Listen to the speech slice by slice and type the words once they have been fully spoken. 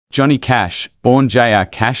Johnny Cash, born J.R.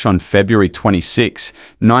 Cash on February 26,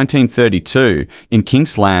 1932, in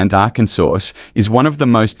Kingsland, Arkansas, is one of the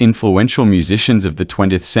most influential musicians of the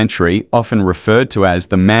 20th century, often referred to as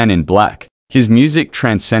the Man in Black. His music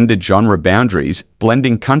transcended genre boundaries,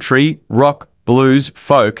 blending country, rock, blues,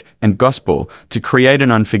 folk, and gospel to create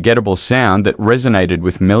an unforgettable sound that resonated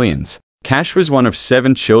with millions. Cash was one of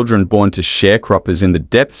 7 children born to sharecroppers in the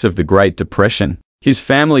depths of the Great Depression. His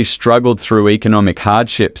family struggled through economic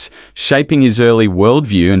hardships, shaping his early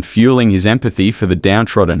worldview and fueling his empathy for the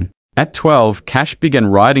downtrodden. At 12, Cash began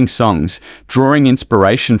writing songs, drawing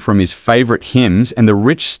inspiration from his favorite hymns and the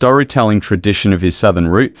rich storytelling tradition of his southern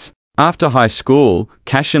roots. After high school,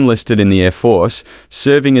 Cash enlisted in the Air Force,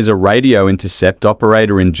 serving as a radio intercept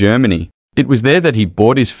operator in Germany. It was there that he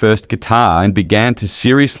bought his first guitar and began to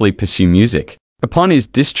seriously pursue music. Upon his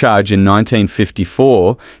discharge in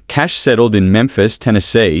 1954, Cash settled in Memphis,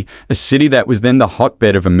 Tennessee, a city that was then the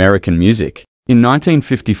hotbed of American music. In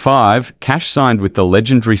 1955, Cash signed with the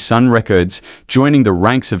legendary Sun Records, joining the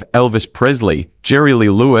ranks of Elvis Presley, Jerry Lee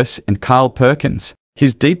Lewis, and Carl Perkins.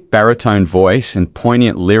 His deep baritone voice and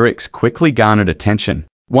poignant lyrics quickly garnered attention.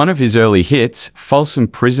 One of his early hits, Folsom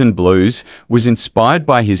Prison Blues, was inspired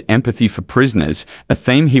by his empathy for prisoners, a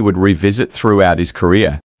theme he would revisit throughout his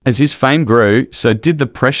career. As his fame grew, so did the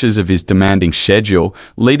pressures of his demanding schedule,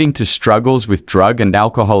 leading to struggles with drug and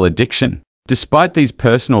alcohol addiction. Despite these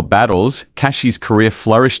personal battles, Cash's career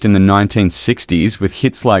flourished in the 1960s with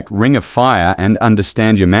hits like Ring of Fire and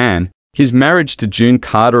Understand Your Man. His marriage to June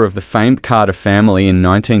Carter of the famed Carter family in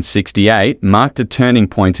 1968 marked a turning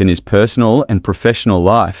point in his personal and professional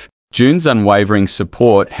life. June's unwavering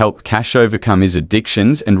support helped Cash overcome his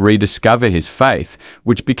addictions and rediscover his faith,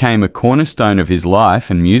 which became a cornerstone of his life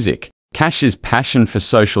and music. Cash's passion for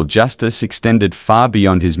social justice extended far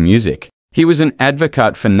beyond his music. He was an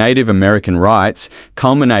advocate for Native American rights,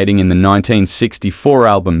 culminating in the 1964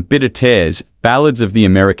 album Bitter Tears, Ballads of the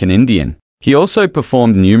American Indian. He also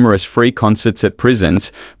performed numerous free concerts at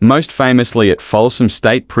prisons, most famously at Folsom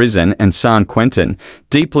State Prison and San Quentin,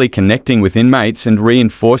 deeply connecting with inmates and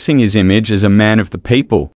reinforcing his image as a man of the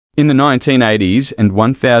people. In the 1980s and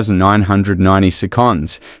 1990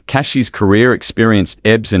 seconds, Cash's career experienced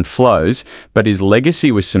ebbs and flows, but his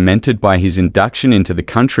legacy was cemented by his induction into the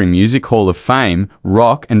Country Music Hall of Fame,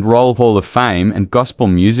 Rock and Roll Hall of Fame, and Gospel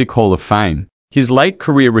Music Hall of Fame. His late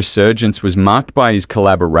career resurgence was marked by his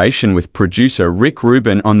collaboration with producer Rick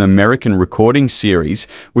Rubin on the American Recording Series,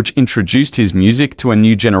 which introduced his music to a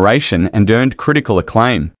new generation and earned critical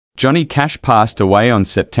acclaim. Johnny Cash passed away on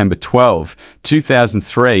September 12,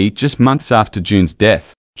 2003, just months after June's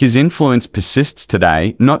death. His influence persists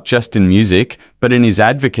today, not just in music, but in his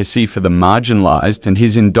advocacy for the marginalized and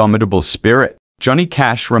his indomitable spirit. Johnny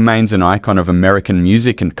Cash remains an icon of American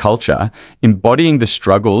music and culture, embodying the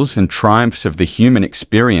struggles and triumphs of the human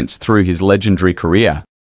experience through his legendary career.